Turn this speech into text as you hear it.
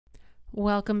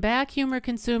Welcome back, humor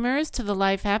consumers, to the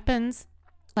Life Happens,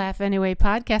 Laugh Anyway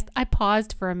podcast. I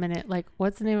paused for a minute, like,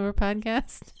 what's the name of our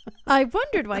podcast? I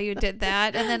wondered why you did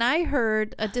that, and then I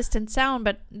heard a distant sound,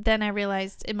 but then I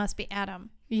realized it must be Adam.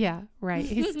 Yeah, right.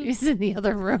 He's in the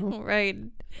other room. Right.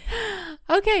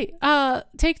 Okay,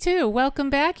 take two. Welcome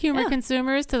back, humor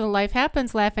consumers, to the Life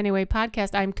Happens, Laugh Anyway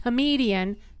podcast. I'm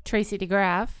comedian Tracy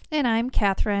DeGraff. And I'm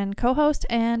Catherine, co-host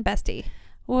and bestie.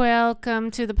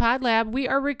 Welcome to the Pod Lab. We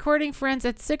are recording, friends,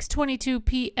 at 6:22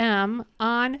 p.m.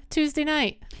 on Tuesday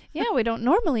night. Yeah, we don't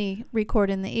normally record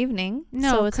in the evening,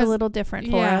 No, so it's a little different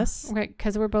for us. Right,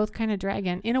 because we're both kind of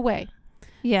dragging, in a way.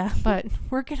 Yeah. But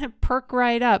we're going to perk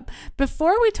right up.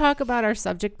 Before we talk about our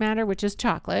subject matter, which is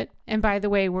chocolate, and by the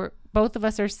way, both of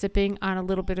us are sipping on a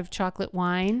little bit of chocolate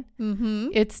wine. Mm-hmm.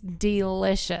 It's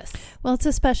delicious. Well, it's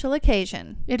a special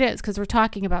occasion. It is, because we're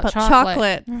talking about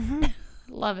chocolate. Mm-hmm.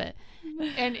 Love it.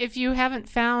 And if you haven't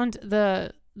found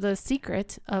the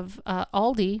secret of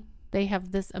Aldi, they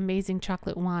have this amazing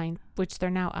chocolate wine, which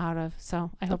they're now out of. So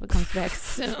I hope it comes back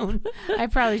soon. I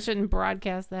probably shouldn't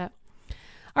broadcast that.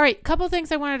 All right, couple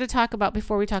things I wanted to talk about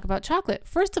before we talk about chocolate.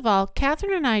 First of all,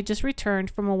 Catherine and I just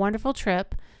returned from a wonderful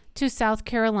trip to South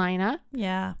Carolina.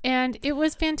 Yeah. And it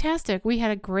was fantastic. We had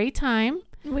a great time.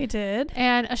 We did.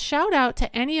 And a shout out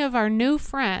to any of our new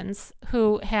friends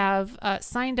who have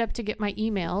signed up to get my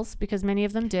emails, because many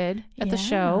of them did at the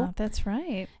show. That's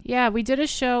right. Yeah, we did a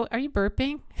show. Are you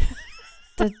burping?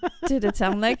 Did it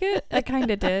sound like it? I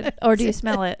kind of did. Or do you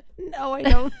smell it? No, I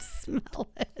don't smell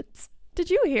it.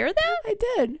 Did you hear that? I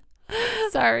did.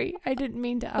 Sorry, I didn't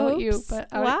mean to out you, but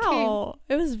out it came.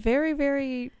 It was very,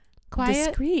 very Quiet.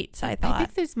 discreet, I thought. I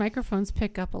think these microphones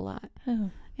pick up a lot.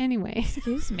 Oh, anyway.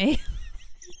 excuse me.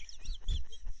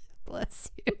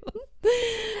 Bless you.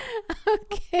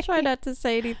 Okay. Try not to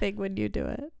say anything when you do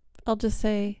it. I'll just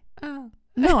say, oh.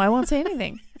 No, I won't say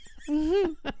anything.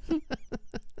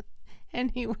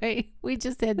 Anyway, we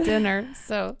just had dinner,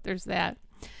 so there's that.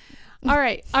 All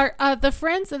right. Our the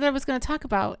friends that I was going to talk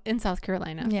about in South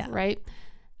Carolina, right?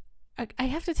 I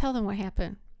have to tell them what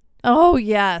happened. Oh,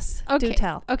 yes. Okay. Do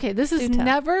tell. Okay, this has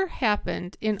never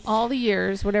happened in all the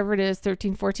years, whatever it is,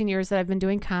 13, 14 years that I've been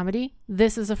doing comedy.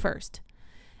 This is a first.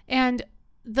 And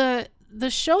the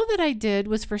show that I did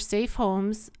was for Safe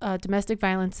Homes Domestic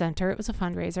Violence Center. It was a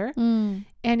fundraiser.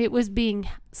 And it was being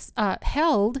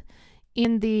held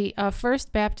in the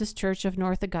First Baptist Church of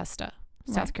North Augusta,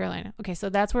 South Carolina. Okay, so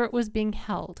that's where it was being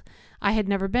held. I had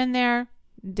never been there,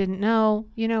 didn't know,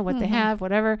 what they have,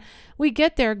 whatever. We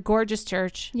get there, gorgeous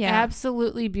church,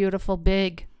 absolutely beautiful,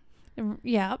 big.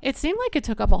 Yeah. It seemed like it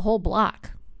took up a whole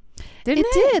block. Didn't it?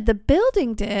 It did. The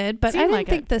building did, but I didn't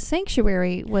think it. the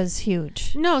sanctuary was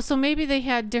huge. No, so maybe they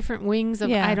had different wings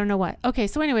of I don't know what. Okay,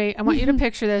 so anyway, I want you to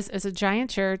picture this as a giant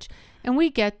church, and we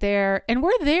get there, and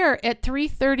we're there at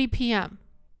 3:30 p.m.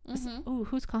 Oh,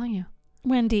 who's calling you?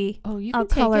 Wendy. Oh, you can I'll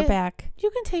take call her it. back. You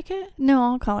can take it. No,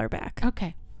 I'll call her back.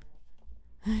 Okay.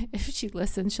 If she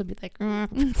listens, she'll be like,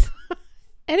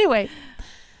 Anyway,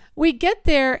 we get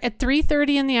there at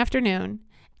 3:30 in the afternoon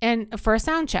and for a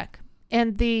sound check.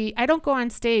 And I don't go on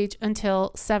stage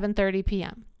until 7:30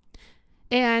 p.m.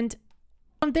 And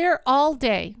I'm there all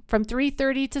day from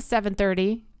 3:30 to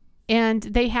 7:30. And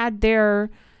they had their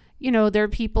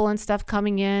people and stuff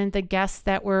coming in, the guests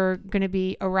that were going to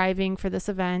be arriving for this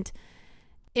event.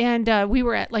 And we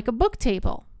were at like a book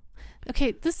table.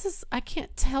 Okay, I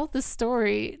can't tell the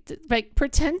story, like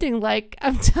pretending like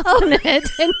I'm telling it.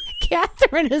 And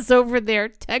Catherine is over there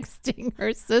texting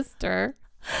her sister.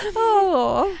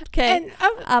 Oh, okay. And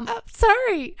I'm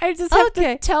sorry. I just have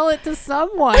to tell it to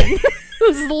someone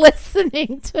who's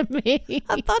listening to me.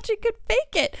 I thought you could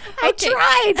fake it. I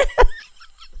tried.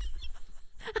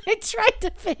 I tried to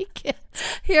fake it.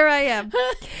 Here I am.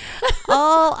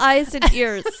 All eyes and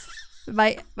ears.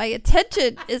 My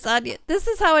attention is on you. This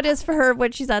is how it is for her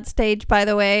when she's on stage, by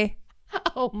the way.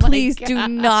 Oh, my Please God. do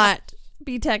not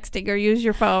be texting or use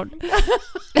your phone.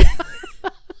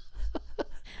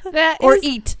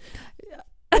 Eat.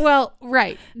 Well,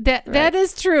 right. That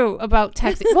is true about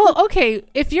texting. Well, okay,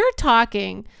 if you're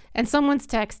talking and someone's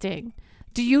texting,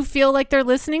 do you feel like they're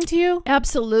listening to you?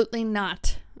 Absolutely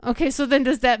not. Okay, so then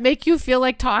does that make you feel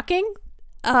like talking?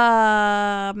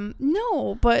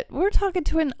 No, but we're talking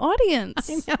to an audience.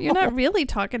 I know. You're not really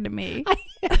talking to me. I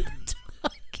am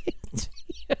talking to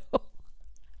you.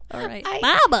 All right.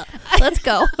 Mama, let's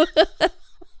go.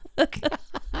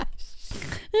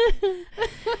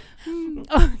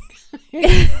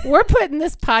 We're putting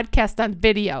this podcast on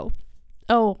video.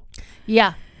 Oh.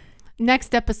 Yeah.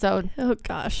 Next episode. Oh,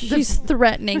 gosh. She's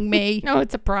threatening me. No,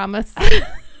 it's a promise.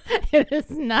 It is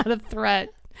not a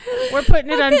threat. We're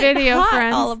putting it on video, hot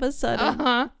friends. all of a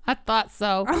sudden. I thought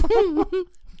so.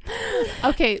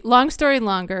 Okay, long story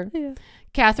longer. Yeah.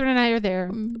 Catherine and I are there.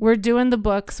 We're doing the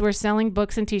books. We're selling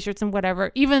books and T-shirts and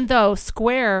whatever. Even though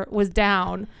Square was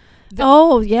down.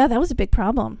 Oh, yeah, that was a big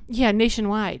problem. Yeah,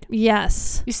 nationwide.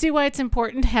 Yes. You see why it's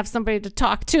important to have somebody to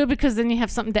talk to, because then you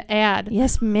have something to add.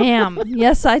 Yes, ma'am.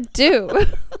 Yes, I do.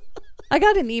 I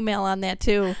got an email on that,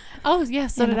 too. Oh, yeah,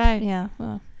 so did I. Yeah.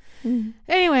 Well.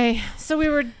 Anyway, so we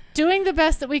were doing the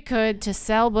best that we could to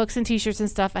sell books and T-shirts and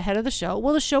stuff ahead of the show.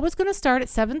 Well, the show was going to start at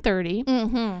 7:30.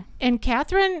 Mm-hmm. And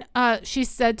Catherine, she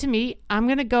said to me, I'm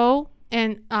going to go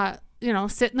and,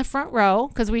 sit in the front row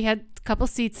because we had a couple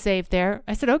seats saved there.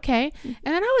 I said, okay. And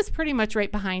then I was pretty much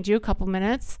right behind you a couple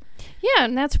minutes. Yeah,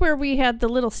 and that's where we had the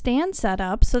little stand set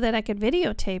up so that I could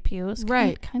videotape you. It was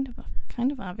Right. kind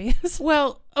of obvious.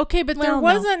 Well, okay, but there Well, no.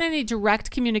 wasn't any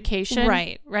direct communication.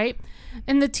 Right.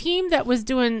 And the team that was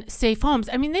doing Safe Homes,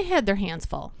 I mean, they had their hands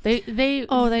full. They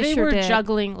sure were did.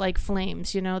 juggling like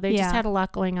flames, They just Yeah. had a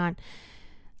lot going on.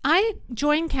 I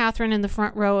joined Catherine in the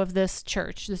front row of this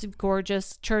church, this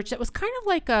gorgeous church that was kind of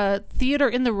like a theater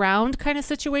in the round kind of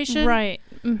situation. Right.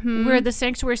 Mm-hmm. Where the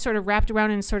sanctuary sort of wrapped around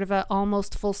in sort of a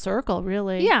almost full circle,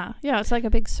 really. Yeah, it's like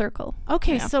a big circle.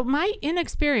 Okay, Yeah. so my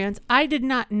inexperience, I did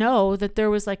not know that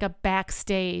there was like a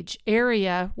backstage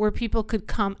area where people could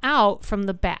come out from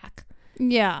the back.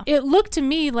 Yeah. It looked to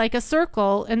me like a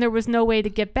circle and there was no way to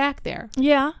get back there.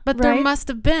 Yeah. But there must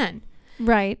have been.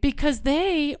 Right. Because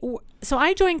so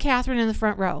I joined Catherine in the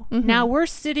front row. Mm-hmm. Now we're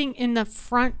sitting in the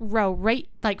front row, right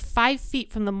like 5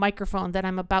 feet from the microphone that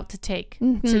I'm about to take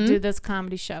to do this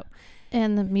comedy show.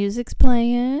 And the music's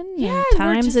playing. Yeah, And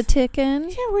time's a ticking.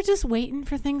 Yeah, we're just waiting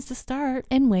for things to start.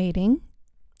 And waiting.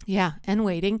 Yeah, and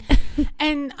waiting.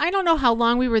 And I don't know how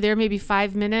long we were there, maybe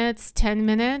 5 minutes, 10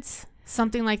 minutes,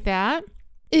 something like that.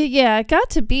 Yeah, it got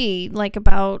to be like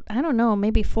about, I don't know,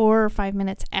 maybe 4 or 5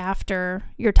 minutes after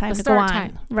your time The to go on. start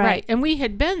time. Right. And we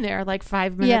had been there like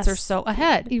 5 minutes or Yes. so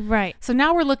ahead. Right. So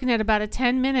now we're looking at about a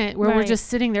 10-minute where we're Right. just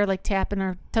sitting there like tapping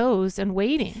our toes and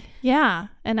waiting. Yeah.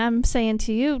 And I'm saying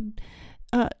to you,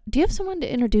 do you have someone to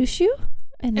introduce you?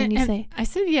 And then you say, I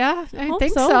said, yeah, I hope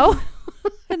think so. so.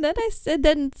 And then I said,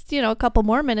 a couple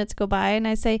more minutes go by and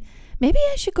I say, maybe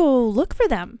I should go look for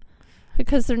them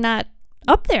because they're not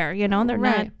up there, they're not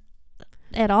Right.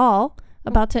 at all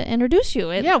about to introduce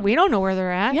you. Yeah, we don't know where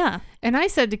they're at. Yeah. And I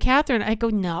said to Catherine, I go,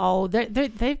 no,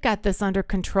 they've got this under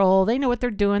control. They know what they're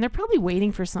doing. They're probably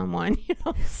waiting for someone,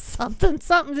 something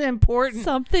important.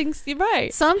 Something's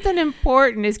right. Something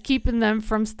important is keeping them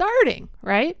from starting,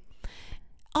 right?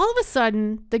 All of a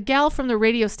sudden, the gal from the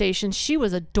radio station, she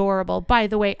was adorable. By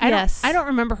the way, I don't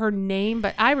remember her name,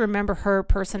 but I remember her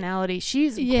personality.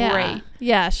 She's great.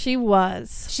 Yeah, she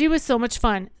was. She was so much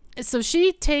fun. So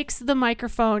she takes the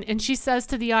microphone and she says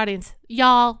to the audience,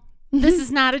 y'all, this is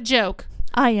not a joke.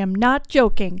 I am not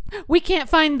joking. We can't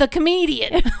find the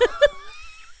comedian.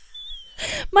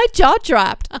 My jaw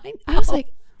dropped. I was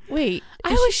like, wait.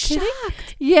 I is was she kidding?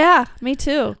 shocked. Yeah, me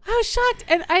too. I was shocked.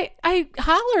 And I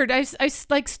hollered. I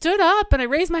like stood up and I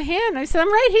raised my hand. I said,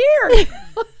 I'm right here.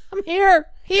 I'm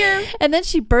here. And then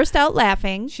she burst out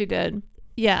laughing. She did.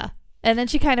 Yeah. And then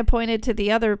she kind of pointed to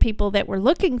the other people that were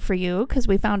looking for you because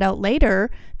we found out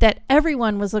later that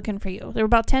everyone was looking for you. There were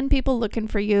about 10 people looking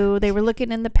for you. They were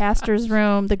looking in the pastor's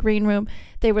room, the green room.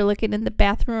 They were looking in the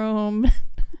bathroom,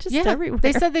 just everywhere.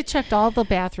 They said they checked all the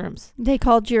bathrooms. They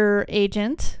called your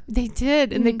agent. They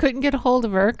did, and they couldn't get a hold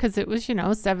of her because it was,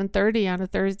 7:30 on a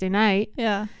Thursday night.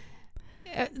 Yeah.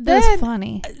 Then, That's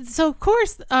funny. So, of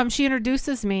course, she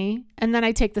introduces me, and then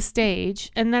I take the stage,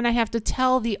 and then I have to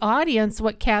tell the audience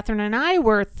what Catherine and I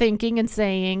were thinking and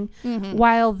saying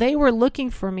while they were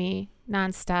looking for me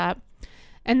nonstop.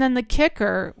 And then the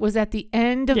kicker was at the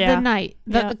end of the night.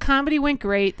 The comedy went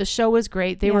great. The show was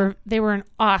great. They were an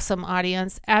awesome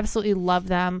audience. Absolutely love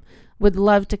them. Would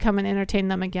love to come and entertain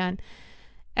them again.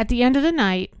 At the end of the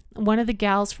night, one of the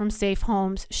gals from Safe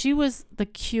Homes, she was the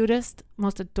cutest,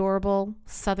 most adorable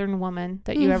Southern woman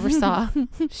that you ever saw.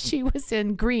 She was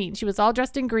in green. She was all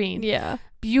dressed in green. Yeah.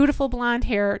 Beautiful blonde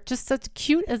hair, just such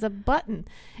cute as a button.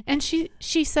 And she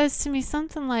says to me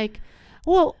something like,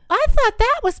 well, I thought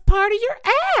that was part of your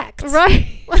act.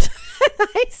 Right.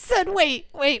 I said, wait.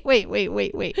 I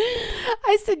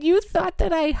said, you thought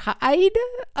that I hide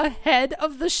ahead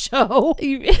of the show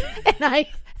and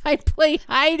I play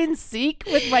hide and seek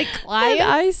with my client?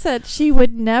 And I said she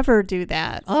would never do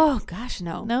that. Oh, gosh,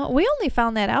 no. No, we only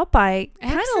found that out by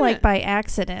kind of Accident. like by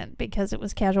accident because it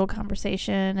was casual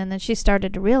conversation. And then she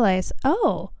started to realize,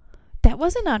 oh, that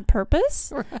wasn't on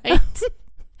purpose. Right.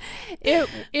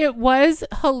 It was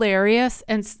hilarious.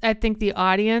 And I think the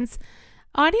audience,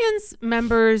 Audience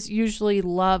members usually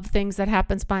love things that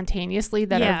happen spontaneously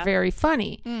that Yeah. are very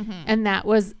funny. Mm-hmm. And that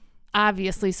was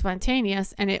obviously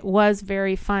spontaneous, and it was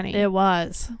very funny. It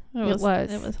was. It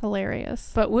was. was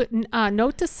hilarious. But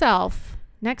note to self,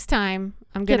 next time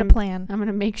I'm Get a gonna plan. I'm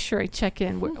gonna make sure I check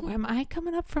in. Am I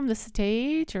coming up from the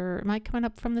stage, or am I coming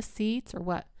up from the seats, or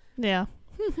what? Yeah.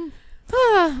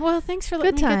 Well, thanks for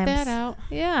letting Good me get times. that out.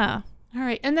 Yeah. All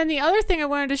right. And then the other thing I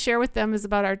wanted to share with them is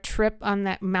about our trip on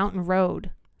that mountain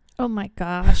road. Oh my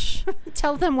gosh.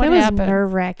 Tell them what That was happened.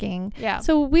 nerve-wracking. Yeah.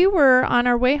 So we were on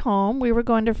our way home. We were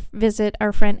going to visit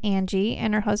our friend Angie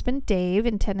and her husband Dave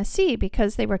in Tennessee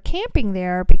because they were camping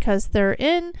there because they're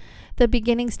in the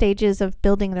beginning stages of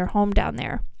building their home down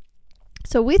there.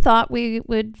 So we thought we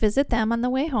would visit them on the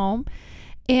way home.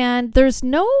 And there's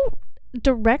no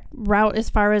direct route as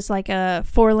far as like a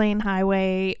 4-lane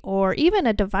highway or even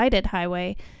a divided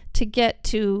highway to get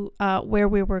to where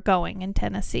we were going in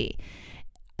Tennessee,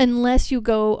 unless you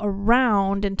go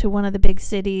around into one of the big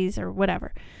cities or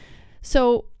whatever.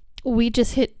 So we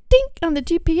just hit dink on the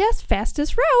GPS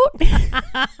fastest route.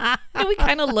 And we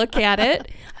kind of look at it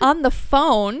on the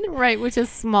phone. Right, which is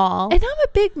small. And I'm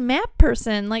a big map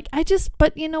person.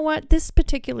 But you know what? This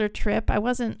particular trip, I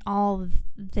wasn't all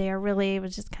there really. It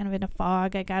was just kind of in a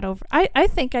fog. I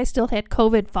think I still had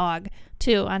COVID fog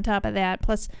too on top of that.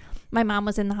 Plus my mom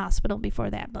was in the hospital before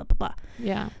that, blah, blah, blah.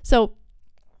 Yeah. So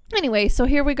anyway, so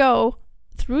here we go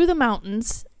through the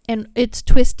mountains, and it's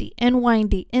twisty and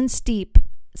windy and steep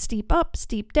up,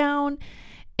 steep down.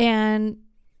 And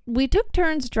we took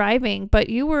turns driving, but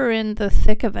you were in the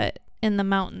thick of it in the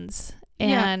mountains.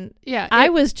 And Yeah. I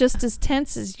was just as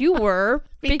tense as you were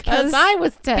because I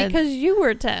was tense. because you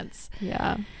were tense.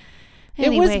 Yeah.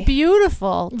 Anyway, It was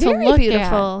beautiful to very look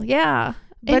beautiful. at. Yeah.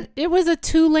 But it was a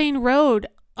 2-lane road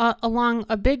along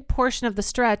a big portion of the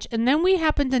stretch. And then we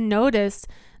happened to notice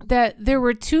that there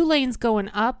were 2 lanes going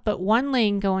up, but 1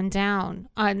 lane going down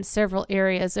on several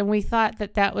areas. And we thought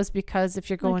that was because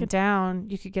if you're going down,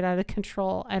 you could get out of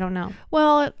control. I don't know.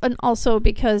 Well, and also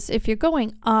because if you're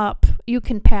going up, you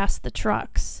can pass the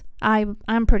trucks.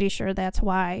 I'm pretty sure that's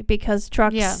why, because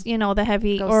trucks, the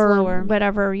heavy Go or slower.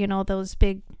 whatever, those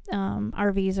big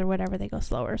RVs or whatever, they go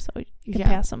slower, so you can Yeah.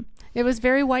 pass them. It was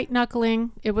very white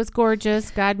knuckling. It was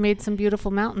gorgeous. God made some beautiful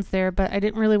mountains there, but I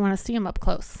didn't really want to see them up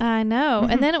close. I know.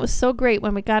 And then it was so great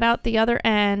when we got out the other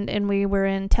end and we were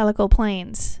in Tellico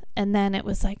Plains, and then it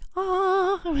was like,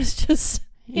 it was just,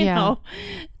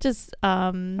 just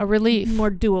a relief.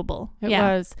 more doable. It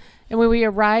was. And when we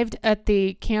arrived at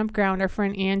the campground, our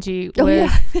friend Angie was,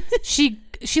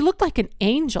 she looked like an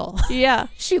angel. Yeah.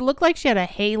 She looked like she had a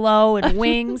halo and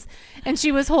wings, and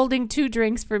she was holding 2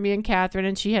 drinks for me and Catherine,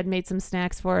 and she had made some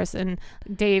snacks for us, and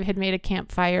Dave had made a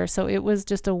campfire. So it was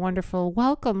just a wonderful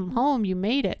welcome home. You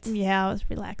made it. Yeah, it was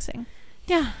relaxing.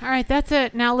 Yeah. All right. That's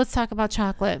it. Now let's talk about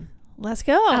chocolate. Let's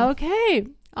go. Okay.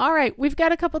 All right. We've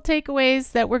got a couple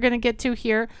takeaways that we're going to get to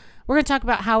here. We're going to talk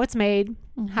about how it's made,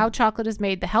 how chocolate is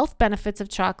made, the health benefits of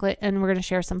chocolate, and we're going to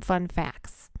share some fun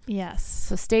facts. Yes.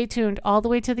 So stay tuned all the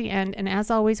way to the end. And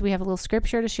as always, we have a little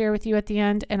scripture to share with you at the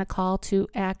end and a call to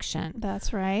action.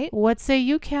 That's right. What say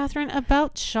you, Catherine,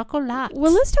 about chocolate?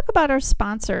 Well, let's talk about our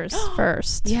sponsors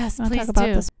first. Yes, Wanna please talk about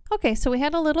do. this? Okay, so we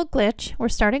had a little glitch. We're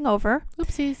starting over.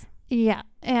 Oopsies. Yeah,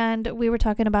 and we were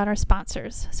talking about our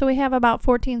sponsors. So we have about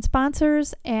 14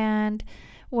 sponsors, and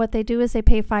what they do is they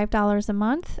pay $5 a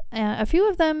month. A few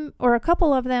of them, or a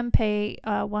couple of them, pay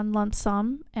one lump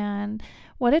sum. And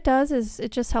what it does is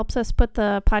it just helps us put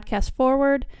the podcast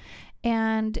forward,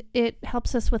 and it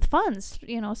helps us with funds.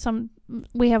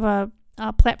 We have a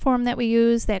platform that we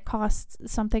use that costs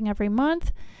something every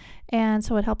month. And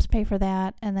so it helps pay for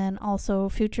that. And then also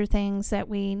future things that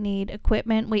we need,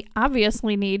 equipment we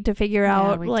obviously need to figure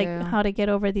out we do. how to get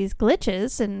over these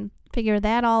glitches and figure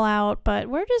that all out. But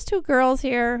we're just 2 girls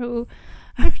here who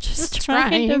are just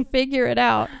trying to figure it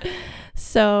out.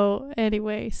 So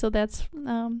anyway, so that's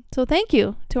so thank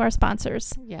you to our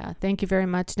sponsors. Yeah, thank you very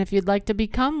much. And if you'd like to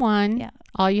become one, Yeah.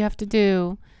 all you have to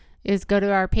do is go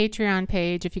to our Patreon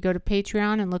page. If you go to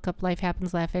Patreon and look up Life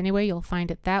Happens Laugh Anyway, you'll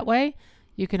find it that way.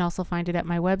 You can also find it at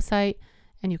my website,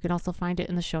 and you can also find it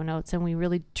in the show notes. And we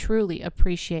really, truly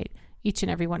appreciate each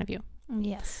and every one of you.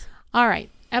 Yes. All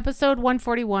right. Episode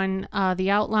 141,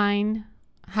 the outline,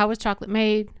 how is chocolate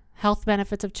made, health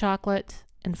benefits of chocolate,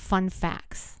 and fun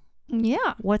facts.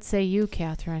 Yeah. What say you,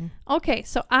 Catherine? Okay,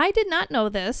 so I did not know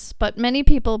this, but many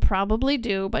people probably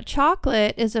do. But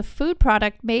chocolate is a food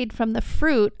product made from the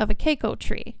fruit of a cacao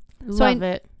tree. Love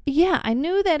it. Yeah, I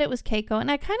knew that it was cacao,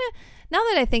 and I kind of, now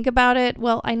that I think about it,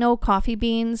 well, I know coffee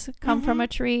beans come from a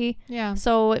tree, Yeah.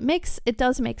 so it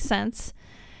does make sense.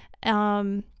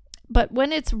 But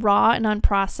when it's raw and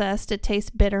unprocessed, it tastes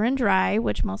bitter and dry,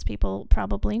 which most people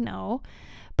probably know.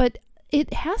 But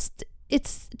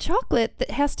it's chocolate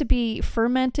that has to be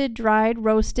fermented, dried,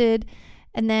 roasted,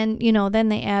 and then, then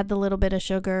they add the little bit of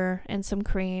sugar and some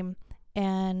cream,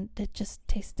 and it just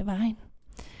tastes divine.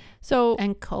 So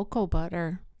And cocoa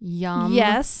butter. Yum.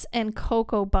 yes, and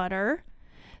cocoa butter.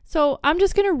 So I'm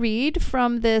just going to read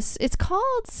from this. It's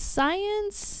called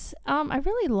Science. I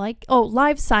really like,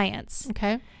 Live Science.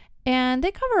 Okay. And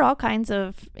they cover all kinds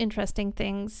of interesting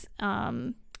things.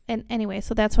 And anyway,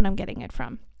 so that's what I'm getting it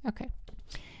from. Okay.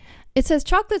 It says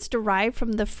chocolate's derived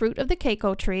from the fruit of the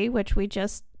cacao tree, which we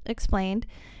just explained,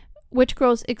 which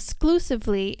grows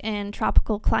exclusively in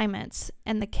tropical climates.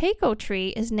 And the cacao tree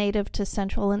is native to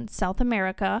Central and South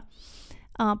America.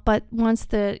 But once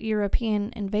the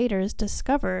European invaders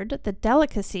discovered the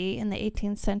delicacy in the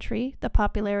 18th century, the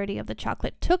popularity of the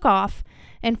chocolate took off,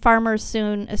 and farmers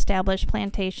soon established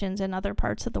plantations in other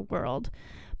parts of the world,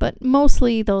 but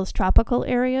mostly those tropical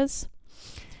areas.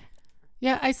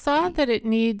 Yeah, I saw that it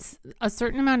needs a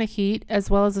certain amount of heat as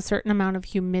well as a certain amount of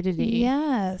humidity.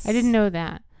 Yes. I didn't know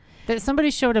that. That somebody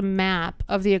showed a map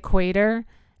of the equator,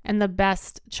 and the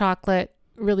best chocolate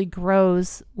really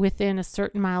grows within a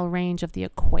certain mile range of the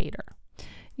equator.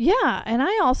 Yeah, and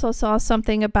I also saw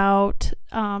something about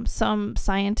some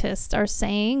scientists are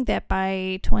saying that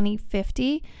by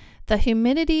 2050, the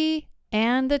humidity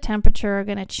and the temperature are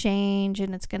going to change,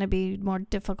 and it's going to be more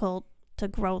difficult to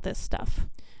grow this stuff.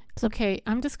 Okay,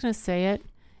 I'm just going to say it.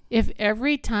 If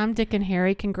every Tom, Dick, and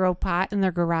Harry can grow pot in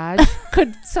their garage,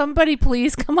 could somebody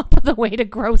please come up with a way to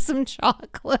grow some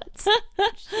chocolates?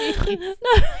 Jeez. No,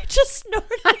 I just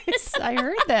snorted. I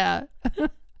heard that.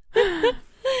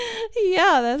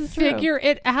 Yeah, that's true. Figure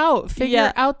it out. Figure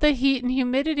Yeah. out the heat and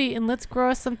humidity, and let's grow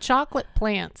us some chocolate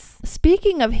plants.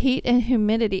 Speaking of heat and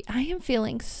humidity, I am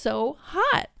feeling so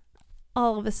hot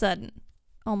all of a sudden.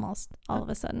 Almost all of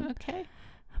a sudden. Okay.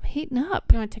 I'm heating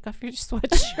up. You want to take off your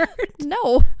sweatshirt?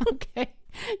 No. Okay.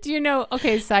 Do you know?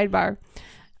 Okay, sidebar.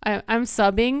 I'm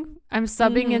subbing. I'm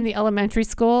subbing in the elementary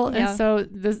school, Yeah. and so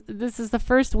this is the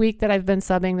first week that I've been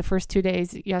subbing. The first 2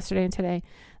 days, yesterday and today.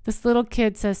 This little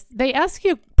kid says they ask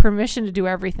you permission to do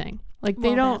everything. Like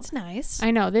they don't. That's nice.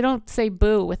 I know they don't say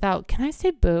boo without. Can I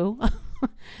say boo?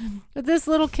 But this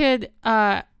little kid,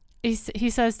 he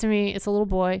says to me, it's a little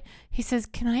boy. He says,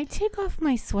 "Can I take off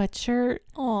my sweatshirt?"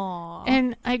 Aww.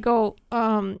 And I go,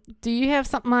 "Do you have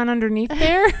something on underneath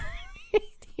there?"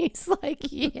 He's like,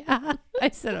 "Yeah." I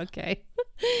said, "Okay,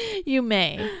 You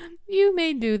may. you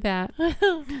may do that."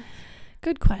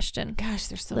 Good question. Gosh,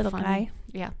 they're so Little funny. guy.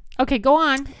 Yeah. Okay, go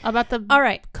on about the All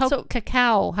right. So,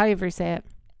 cacao. However you say it.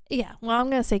 yeah. Well, I'm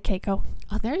going to say cacao.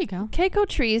 Oh, there you go. Cacao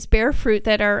trees bear fruit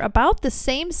that are about the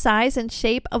same size and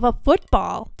shape of a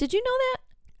football. Did you know that?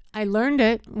 I learned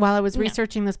it while I was Yeah.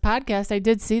 researching this podcast. I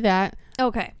did see that.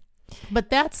 Okay. But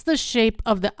that's the shape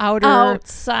of the outer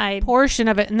Outside. portion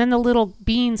of it, and then the little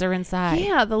beans are inside.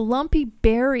 Yeah, the lumpy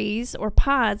berries or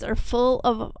pods are full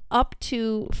of up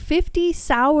to 50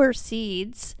 sour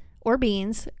seeds or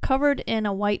beans covered in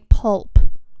a white pulp.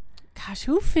 Gosh,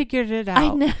 who figured it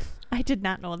out? I did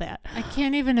not know that. I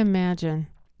can't even imagine.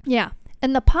 Yeah.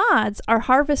 And the pods are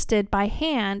harvested by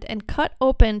hand and cut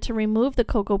open to remove the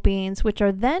cocoa beans, which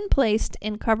are then placed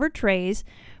in covered trays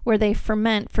where they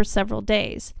ferment for several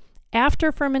days.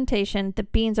 After fermentation, the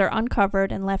beans are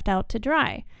uncovered and left out to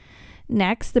dry.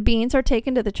 Next, the beans are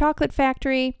taken to the chocolate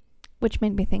factory, which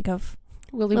made me think of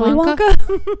Willy Willy Wonka.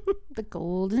 Wonka, The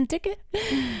golden ticket.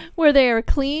 where they are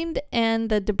cleaned and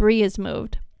the debris is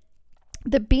moved.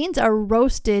 The beans are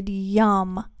roasted.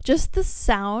 Yum. Just the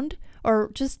sound or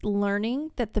just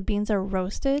learning that the beans are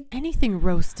roasted. Anything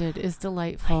roasted is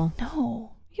delightful.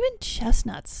 No, even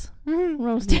chestnuts.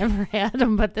 Roasted. Never had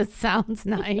them, but that sounds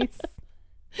nice.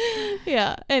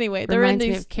 Yeah. Anyway, they're in Reminds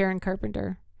me these. of Karen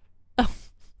Carpenter.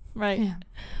 Right. Yeah.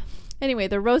 Anyway,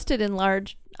 they're roasted in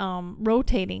large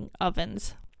rotating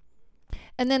ovens.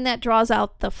 And then that draws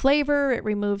out the flavor. It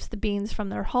removes the beans from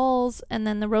their hulls. And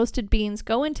then the roasted beans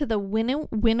go into the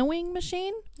winnowing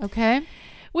machine, Okay.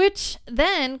 which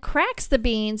then cracks the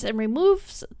beans and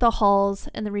removes the hulls.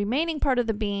 And the remaining part of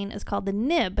the bean is called the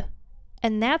nib.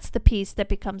 And that's the piece that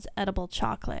becomes edible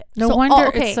chocolate. No So- wonder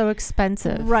okay. it's so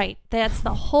expensive. Right. That's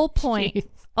the whole point Jeez.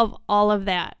 of all of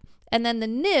that. And then the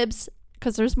nibs,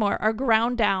 because there's more, are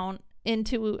ground down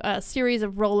into a series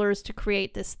of rollers to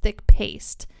create this thick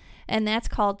paste. And that's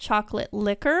called chocolate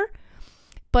liquor.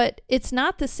 But it's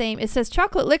not the same. It says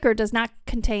chocolate liquor does not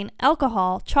contain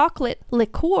alcohol. Chocolate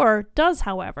liqueur does,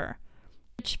 however.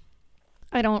 Which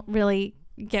I don't really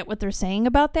get what they're saying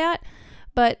about that.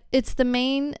 But it's the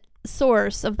main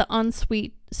source of the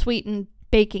unsweetened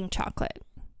baking chocolate.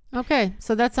 Okay,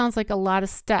 so that sounds like a lot of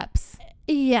steps.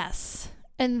 Yes.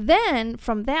 And then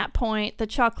from that point, the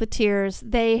chocolatiers,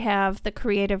 they have the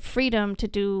creative freedom to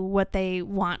do what they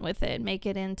want with it. Make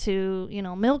it into,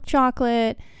 milk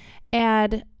chocolate,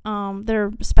 add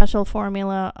their special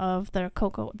formula of the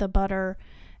cocoa, the butter,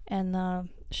 and the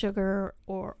sugar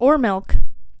or milk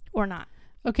or not.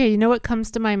 Okay, you know what comes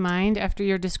to my mind after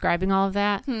you're describing all of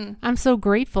that? I'm so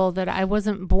grateful that I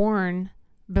wasn't born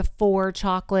before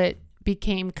chocolate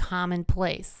became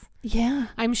commonplace. Yeah.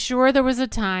 I'm sure there was a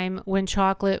time when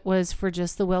chocolate was for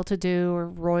just the well-to-do or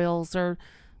royals or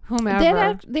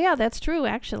whomever. That's true,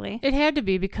 actually. It had to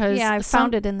be because... Yeah, I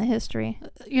found it in the history.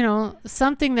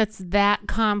 Something that's that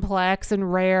complex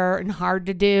and rare and hard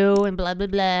to do and blah, blah,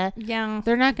 blah. Yeah.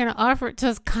 They're not going to offer it to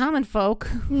us common folk.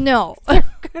 No. They're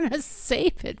going to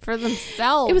save it for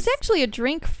themselves. It was actually a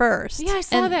drink first. Yeah, I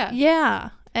saw that. Yeah.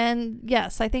 And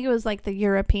yes, I think it was like the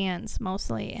Europeans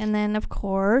mostly. And then, of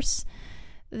course...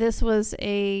 This was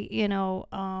these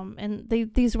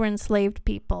were enslaved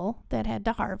people that had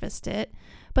to harvest it.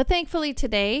 But thankfully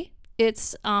today,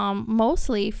 it's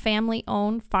mostly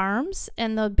family-owned farms,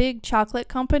 and the big chocolate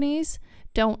companies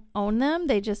don't own them.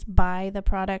 They just buy the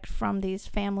product from these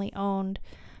family-owned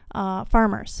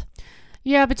farmers.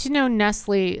 Yeah, but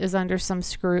Nestle is under some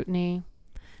scrutiny.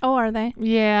 Oh, are they?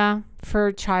 Yeah,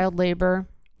 for child labor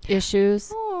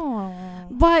issues. Oh.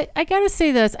 But I got to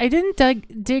say this. I didn't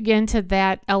dig into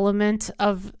that element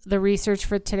of the research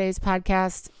for today's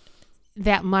podcast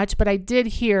that much, but I did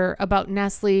hear about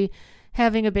Nestle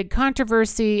having a big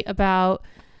controversy about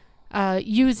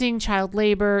using child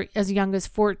labor as young as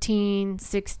 14,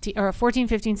 15,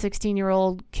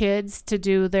 16-year-old kids to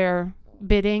do their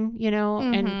bidding,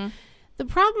 and the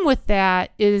problem with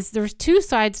that is there's two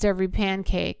sides to every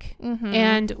pancake,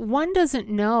 and one doesn't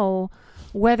know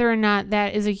whether or not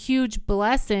that is a huge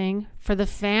blessing for the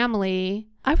family.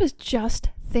 I was just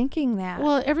thinking that.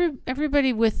 Well,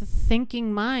 everybody with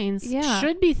thinking minds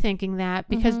should be thinking that,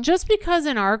 because just because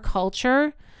in our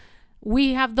culture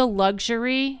we have the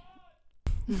luxury...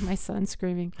 My son's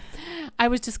screaming. I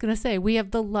was just going to say, we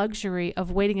have the luxury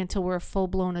of waiting until we're a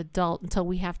full-blown adult until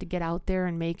we have to get out there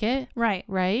and make it. Right.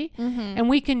 Right? And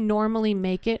we can normally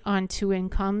make it on two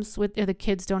incomes with the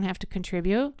kids don't have to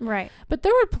contribute. Right. But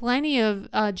there were plenty of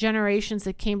generations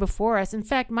that came before us. In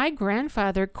fact, my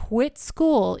grandfather quit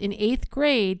school in 8th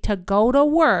grade to go to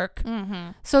work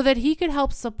so that he could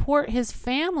help support his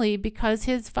family because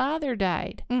his father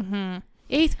died.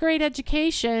 8th grade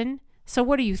education. So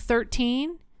what are you,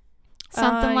 13?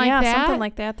 Something like that? Yeah, something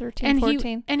like that, 13,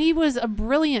 14. And he was a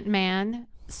brilliant man,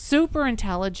 super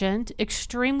intelligent,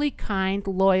 extremely kind,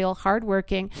 loyal,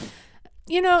 hardworking.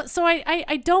 So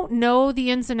I don't know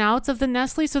the ins and outs of the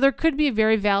Nestle, so there could be a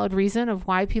very valid reason of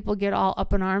why people get all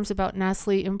up in arms about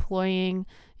Nestle employing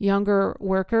younger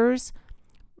workers.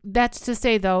 That's to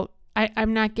say, though,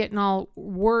 I'm not getting all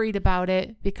worried about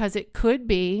it, because it could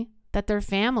be that their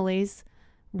families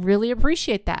really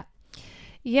appreciate that.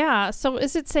 Yeah. So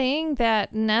is it saying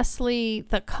that Nestle,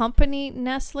 the company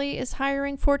Nestle, is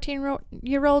hiring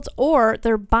 14-year-olds, or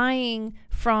they're buying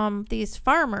from these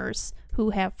farmers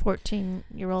who have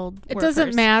 14-year-old workers? It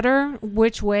doesn't matter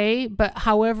which way, but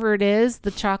however it is, the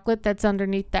chocolate that's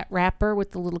underneath that wrapper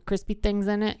with the little crispy things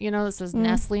in it, that says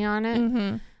Nestle on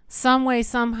it, some way,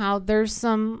 somehow, there's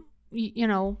some,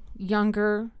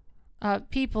 younger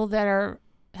people that are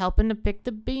helping to pick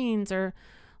the beans or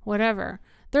whatever.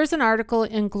 There's an article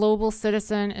in Global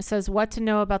Citizen. It says what to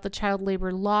know about the child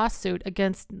labor lawsuit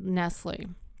against Nestle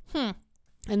and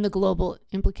the global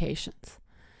implications.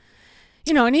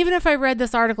 And even if I read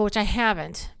this article, which I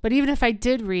haven't, but even if I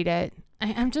did read it,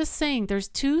 I'm just saying there's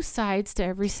two sides to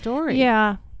every story.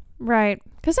 Yeah, right.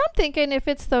 Because I'm thinking if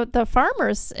it's the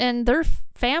farmers and they're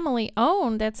family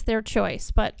owned, that's their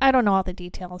choice. But I don't know all the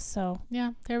details, so.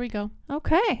 Yeah, there we go.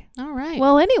 Okay. All right.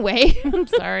 Well, anyway. I'm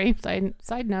sorry.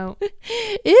 Side note.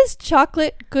 Is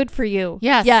chocolate good for you?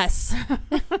 Yes. Yes.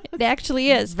 It actually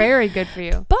is. It's very good for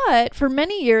you. But for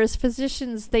many years,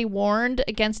 physicians, they warned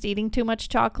against eating too much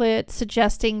chocolate,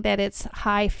 suggesting that its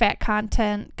high fat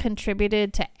content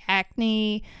contributed to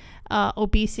acne,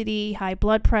 obesity, high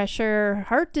blood pressure,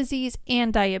 heart disease,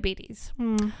 and diabetes.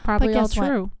 Probably all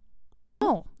true.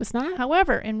 No, it's not.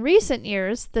 However, in recent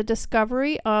years, the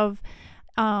discovery of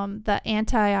the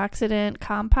antioxidant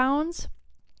compounds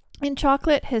in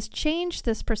chocolate has changed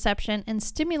this perception and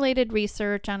stimulated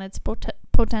research on its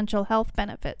potential health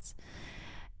benefits.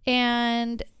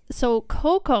 And so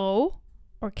cocoa,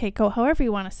 or Keiko, however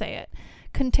you want to say it,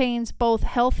 contains both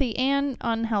healthy and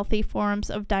unhealthy forms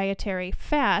of dietary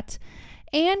fat.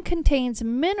 and contains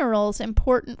minerals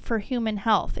important for human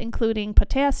health, including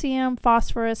potassium,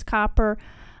 phosphorus, copper,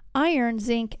 iron,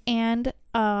 zinc, and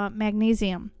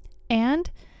magnesium.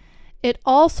 And it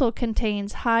also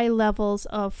contains high levels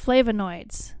of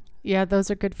flavonoids. Yeah, those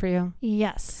are good for you.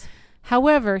 Yes.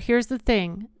 However, here's the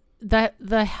thing.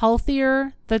 The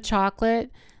healthier the chocolate,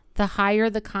 the higher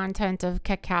the content of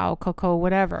cacao, cocoa,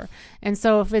 whatever. And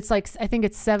so if it's like, I think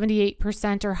it's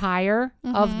 78% or higher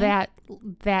of that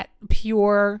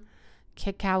pure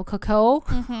cacao cocoa.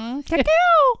 Cacao!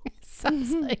 It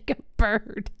sounds like a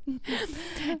bird.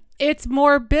 It's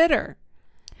more bitter.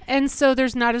 And so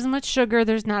there's not as much sugar.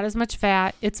 There's not as much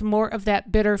fat. It's more of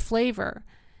that bitter flavor.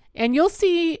 And you'll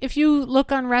see if you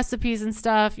look on recipes and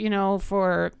stuff, you know,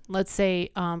 for, let's say,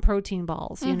 protein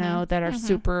balls, you know, that are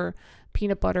super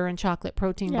peanut butter and chocolate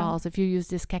protein balls. If you use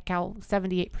this cacao,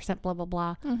 78%, blah, blah,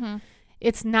 blah.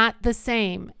 It's not the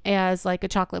same as like a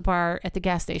chocolate bar at the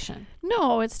gas station.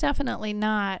 No, it's definitely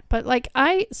not. But like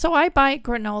I buy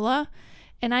granola,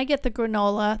 and I get the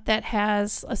granola that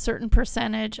has a certain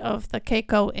percentage of the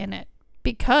cacao in it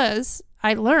because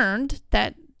I learned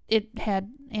that it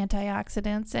had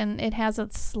antioxidants and it has a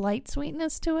slight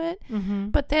sweetness to it.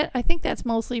 But that, I think that's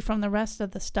mostly from the rest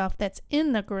of the stuff that's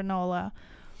in the granola.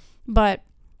 But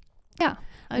yeah,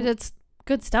 it's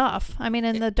good stuff. I mean,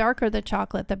 and the darker the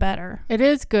chocolate, the better. It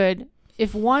is good.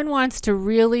 If one wants to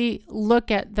really look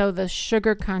at, though, the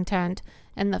sugar content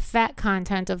and the fat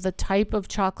content of the type of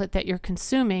chocolate that you're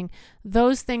consuming,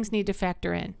 those things need to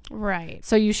factor in. Right.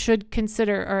 So you should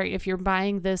consider, or if you're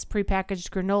buying this prepackaged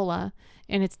granola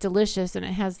and it's delicious and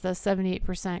it has the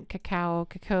 78%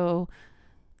 cacao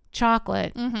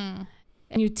chocolate,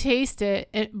 and you taste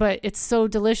it, but it's so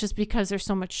delicious because there's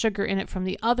so much sugar in it from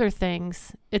the other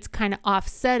things, it's kind of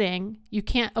offsetting. You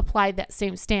can't apply that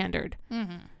same standard.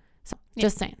 So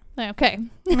just saying. Okay.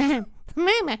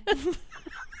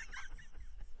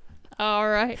 All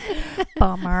right.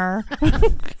 Bummer.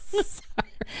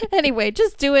 Anyway,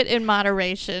 just do it in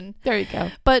moderation. There you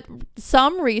go. But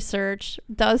some research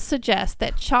does suggest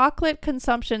that chocolate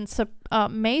consumption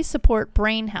may support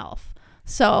brain health.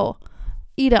 So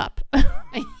eat up.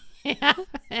 Yeah,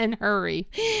 and hurry.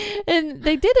 And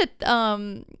they did it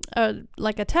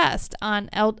like a test on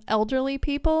elderly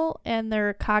people and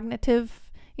their cognitive,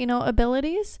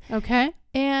 abilities. Okay.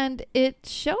 And it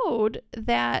showed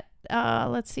that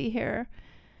let's see here,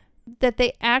 that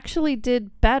they actually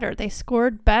did better. They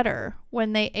scored better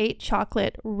when they ate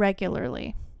chocolate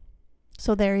regularly.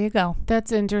 So there you go.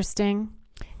 That's interesting.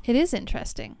 It is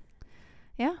interesting.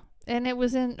 Yeah. And it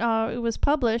was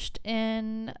published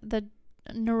in the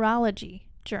Neurology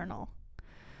Journal.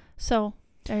 So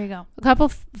there you go. A couple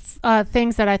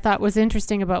things that I thought was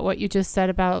interesting about what you just said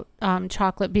about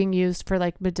chocolate being used for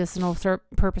like medicinal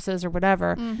purposes or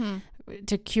whatever.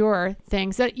 To cure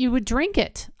things, that you would drink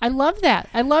it. I love that.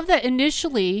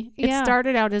 Initially it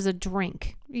started out as a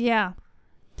drink. Yeah.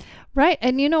 Right.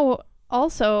 And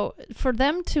also for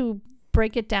them to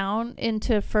break it down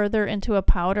into a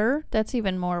powder, that's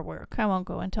even more work. I won't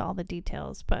go into all the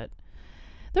details, but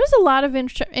there's a lot of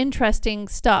interesting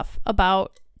stuff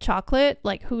about chocolate,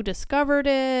 like who discovered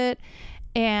it.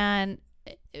 And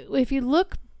if you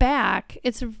look back,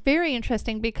 it's very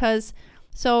interesting because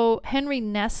Henry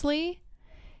Nestle,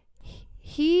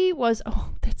 he was,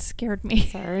 that scared me.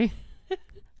 Sorry.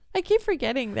 I keep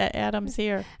forgetting that Adam's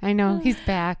here. I know. He's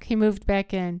back. He moved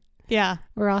back in. Yeah.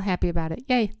 We're all happy about it.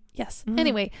 Yay. Yes.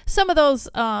 Anyway, some of those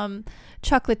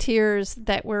chocolatiers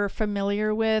that we're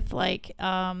familiar with, like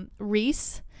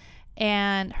Reese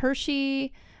and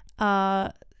Hershey,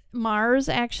 Mars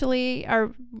actually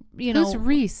are, Who's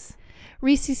Reese?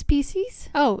 Reese's Pieces.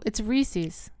 Oh, it's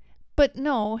Reese's. But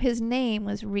no, his name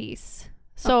was Reese.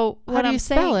 So how do you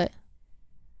spell it?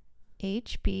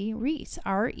 H.B. Reese.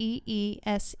 Reese.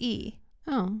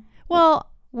 Oh.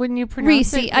 Well, wouldn't you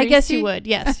pronounce it Reese? I guess you would.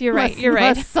 Yes, you're right. You're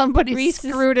right. Somebody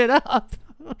screwed it up.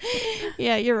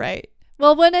 Yeah, you're right.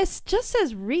 Well, when it just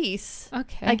says Reese,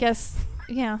 okay, I guess,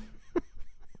 yeah.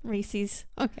 Reese's.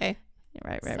 Okay.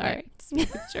 Right. Just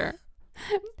making sure.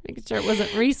 Making sure it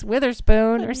wasn't Reese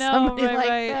Witherspoon or somebody like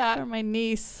that. Or my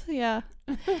niece. Yeah.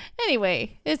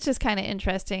 Anyway, it's just kind of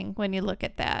interesting when you look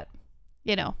at that,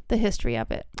 the history of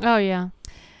it. Oh, yeah.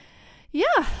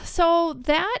 Yeah. So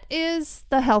that is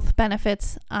the health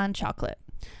benefits on chocolate.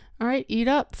 All right. Eat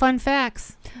up. Fun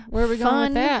facts. Where are we going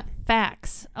with that?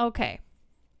 Facts. Okay.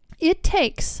 It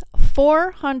takes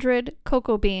 400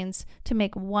 cocoa beans to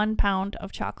make 1 pound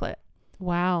of chocolate.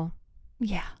 Wow.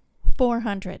 Yeah.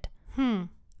 400.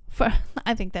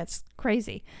 I think that's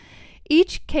crazy.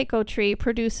 Each cacao tree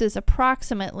produces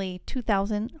approximately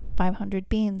 2,500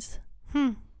 beans.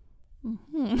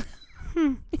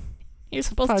 You're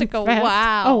supposed Fun to go, fact.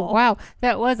 wow. Oh, wow.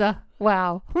 That was a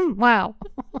wow. Wow.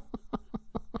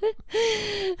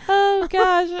 Oh,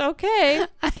 gosh. Okay.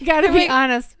 I gotta be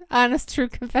honest. Honest, true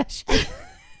confession.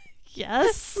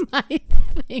 Yes. My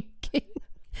thinking,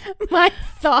 my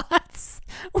thoughts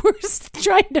were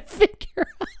trying to figure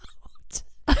out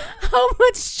how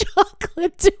much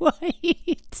chocolate do I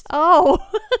eat. Oh.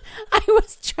 I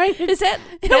was trying to.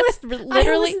 That's I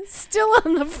literally was still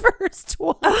on the first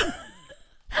one. I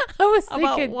was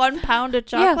about thinking, 1 pound of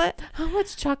chocolate. yeah, how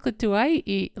much chocolate do I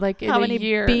eat? Like in How a many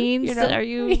year? beans are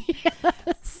you?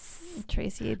 Yes.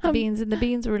 Tracy ate the beans, and the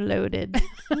beans were loaded.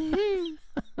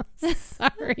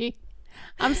 Sorry.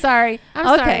 I'm sorry. I'm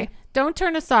Okay. sorry. Don't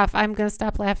turn us off. I'm going to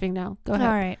stop laughing now. Go ahead.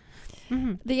 All right.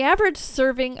 Mhm. The average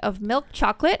serving of milk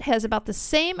chocolate has about the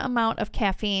same amount of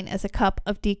caffeine as a cup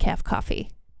of decaf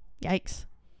coffee. Yikes.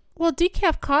 Well,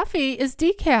 decaf coffee is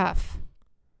decaf.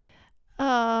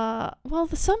 Well,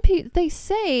 some people, they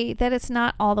say that it's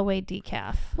not all the way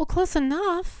decaf. Well, close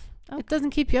enough. Okay. It doesn't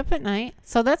keep you up at night.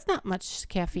 So that's not much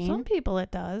caffeine. Some people it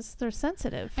does. They're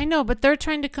sensitive. I know, but they're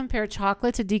trying to compare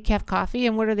chocolate to decaf coffee.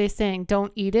 And what are they saying?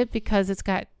 Don't eat it because it's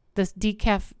got this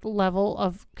decaf level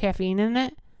of caffeine in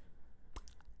it?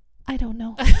 I don't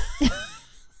know.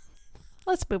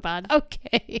 Let's move on.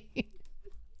 Okay.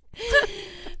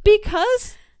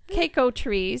 Because cacao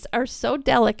trees are so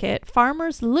delicate,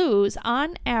 farmers lose,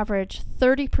 on average,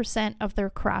 30% of their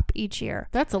crop each year.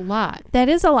 That's a lot. That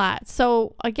is a lot.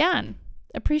 So, again,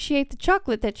 appreciate the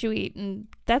chocolate that you eat, and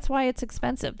that's why it's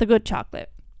expensive, the good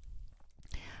chocolate.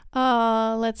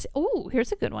 Let's. Oh,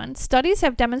 here's a good one. Studies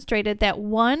have demonstrated that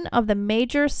one of the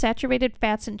major saturated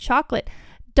fats in chocolate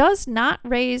does not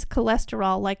raise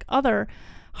cholesterol like other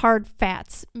hard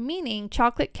fats, meaning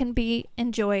chocolate can be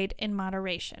enjoyed in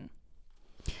moderation.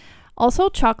 Also,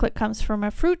 chocolate comes from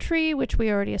a fruit tree, which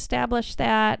we already established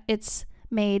that. It's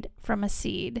made from a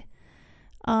seed.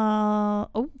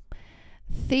 Theobroma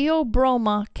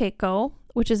cacao,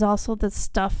 which is also the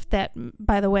stuff that,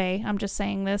 by the way, I'm just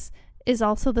saying this, is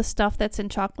also the stuff that's in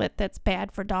chocolate that's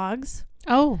bad for dogs.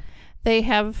 Oh. They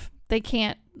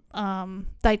can't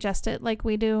digest it like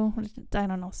we do. I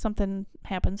don't know, something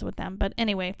happens with them. But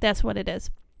anyway, that's what it is.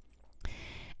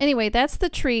 Anyway, that's the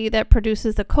tree that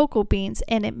produces the cocoa beans,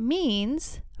 and it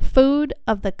means food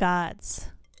of the gods,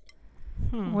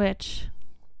 which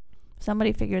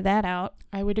somebody figured that out.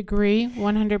 I would agree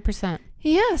 100%.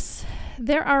 Yes,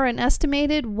 there are an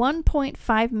estimated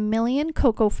 1.5 million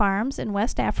cocoa farms in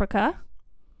West Africa.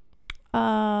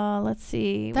 Let's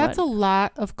see. That's a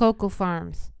lot of cocoa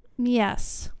farms.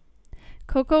 Yes.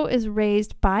 Cocoa is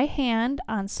raised by hand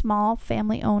on small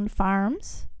family-owned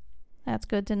farms. That's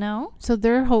good to know. So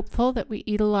they're hopeful that we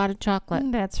eat a lot of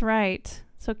chocolate. That's right.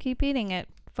 So keep eating it,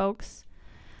 folks.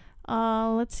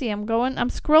 Let's see. I'm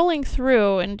scrolling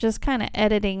through and just kind of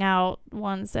editing out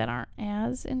ones that aren't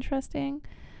as interesting.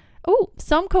 Oh,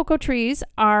 some cocoa trees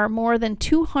are more than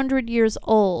 200 years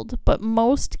old, but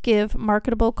most give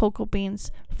marketable cocoa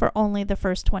beans for only the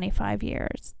first 25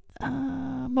 years.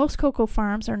 Most cocoa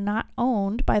farms are not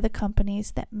owned by the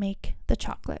companies that make the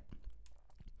chocolate.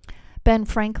 Ben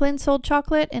Franklin sold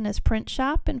chocolate in his print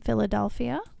shop in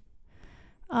Philadelphia.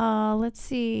 Let's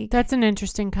see. That's an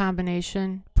interesting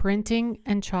combination. Printing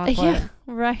and chocolate. Yeah,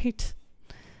 right.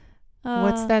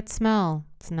 What's that smell?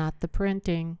 It's not the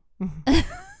printing.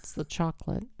 It's the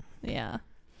chocolate. Yeah.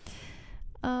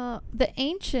 The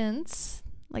ancients,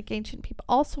 like ancient people,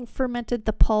 also fermented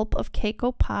the pulp of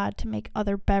cacao pod to make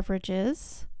other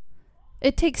beverages.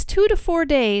 It takes 2 to 4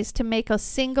 days to make a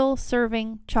single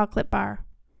serving chocolate bar.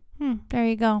 There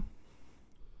you go.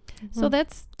 So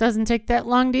that's... Doesn't take that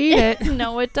long to eat it.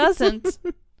 No, it doesn't.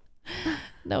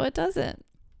 No, it doesn't.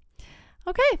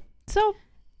 Okay, so...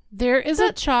 There is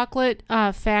a chocolate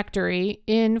factory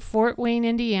in Fort Wayne,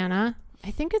 Indiana. I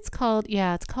think it's called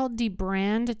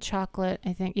DeBrand Chocolate,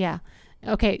 I think. Yeah.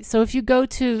 Okay, so if you go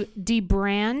to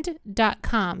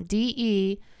debrand.com,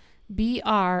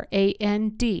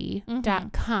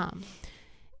 DEBRAND.com,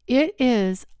 it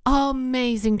is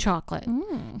amazing chocolate.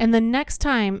 And the next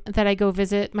time that I go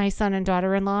visit my son and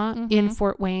daughter-in-law in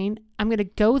Fort Wayne, I'm going to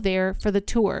go there for the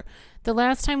tour. The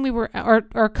last time we were, or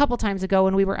a couple times ago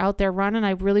when we were out there running, I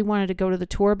really wanted to go to the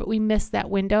tour, but we missed that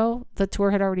window. The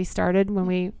tour had already started when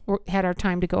we had our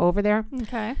time to go over there.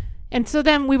 Okay. And so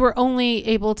then we were only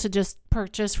able to just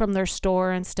purchase from their store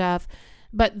and stuff.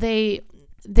 But they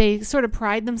sort of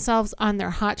pride themselves on their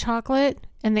hot chocolate,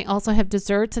 and they also have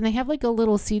desserts, and they have like a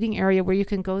little seating area where you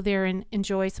can go there and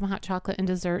enjoy some hot chocolate and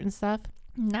dessert and stuff.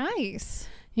 Nice.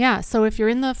 Yeah. So if you're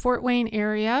in the Fort Wayne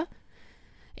area,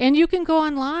 and you can go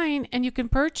online and you can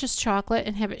purchase chocolate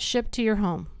and have it shipped to your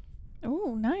home.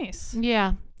 Oh, nice.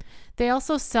 Yeah. They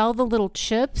also sell the little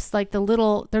chips, like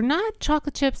they're not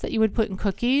chocolate chips that you would put in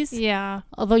cookies, Yeah.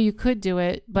 although you could do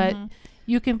it, but Mhm.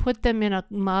 you can put them in a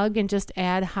mug and just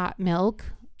add hot milk.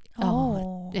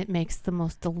 Oh. It makes the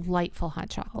most delightful hot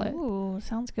chocolate. Oh,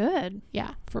 sounds good.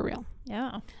 Yeah, for real.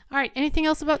 Yeah. All right. Anything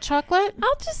else about chocolate?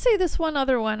 I'll just say this one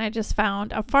other one I just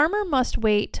found. A farmer must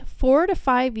wait 4 to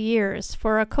 5 years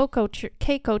for a cocoa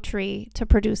tree to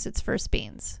produce its first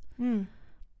beans.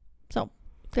 So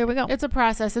there we go. It's a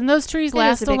process, and those trees It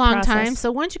last is a a big long time. process.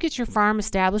 So once you get your farm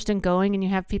established and going, and you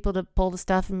have people to pull the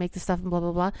stuff and make the stuff and blah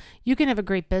blah blah, you can have a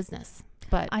great business.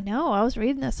 But I know. I was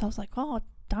reading this. I was like, oh,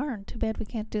 darn. Too bad we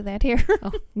can't do that here.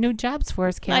 new jobs for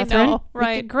us, I Catherine. know, We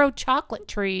right. could grow chocolate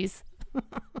trees.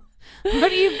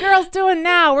 What are you girls doing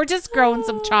now? We're just growing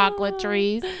some chocolate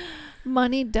trees.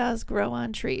 Money does grow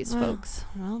on trees, folks.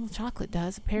 Well, chocolate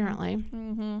does, apparently.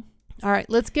 Mm-hmm. All right,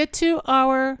 let's get to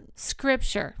our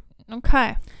scripture.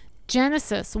 Okay.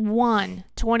 Genesis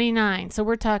 1:29. So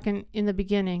we're talking in the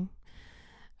beginning.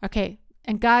 Okay.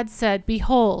 And God said,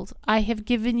 "Behold, I have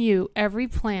given you every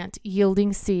plant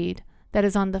yielding seed that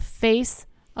is on the face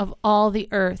of all the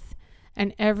earth,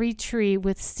 and every tree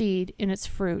with seed in its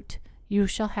fruit. You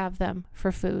shall have them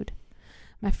for food."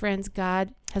 My friends,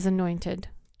 God has anointed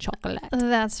chocolate.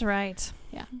 That's right.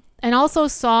 And also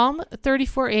Psalm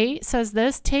 34:8 says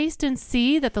this, "Taste and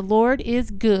see that the Lord is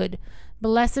good.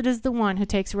 Blessed is the one who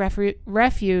takes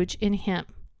refuge in him."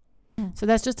 So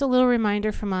that's just a little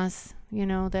reminder from us,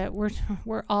 that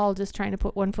we're all just trying to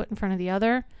put one foot in front of the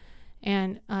other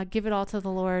and give it all to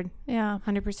the Lord Yeah.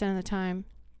 100% of the time.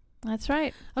 That's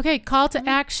right. Okay, call to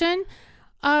action.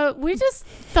 We just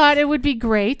thought it would be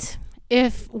great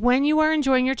if when you are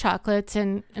enjoying your chocolates,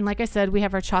 and like I said, we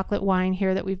have our chocolate wine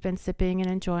here that we've been sipping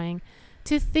and enjoying,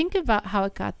 to think about how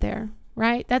it got there,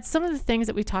 right? That's some of the things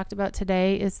that we talked about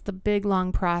today, is the big,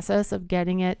 long process of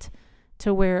getting it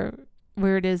to where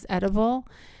it is edible,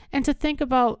 and to think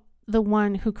about the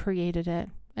one who created it,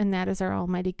 and that is our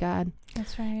Almighty God.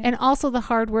 That's right. And also the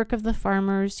hard work of the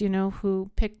farmers,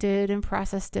 who picked it and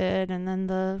processed it, and then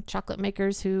the chocolate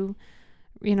makers who,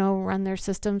 run their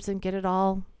systems and get it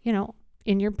all,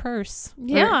 in your purse.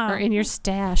 Yeah. Or in your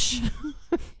stash,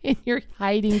 in your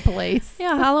hiding place.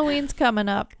 Yeah, Halloween's coming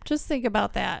up. Just think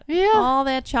about that. Yeah. All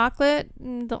that chocolate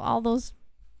and all those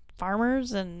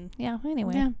farmers and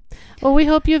anyway. Yeah. Well, we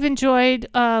hope you've enjoyed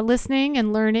listening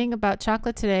and learning about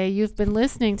chocolate today. You've been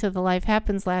listening to the Life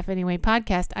Happens Laugh Anyway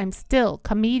podcast. I'm still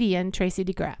comedian Tracy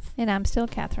DeGraff. And I'm still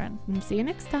Catherine. And see you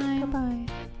next time.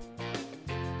 Bye-bye.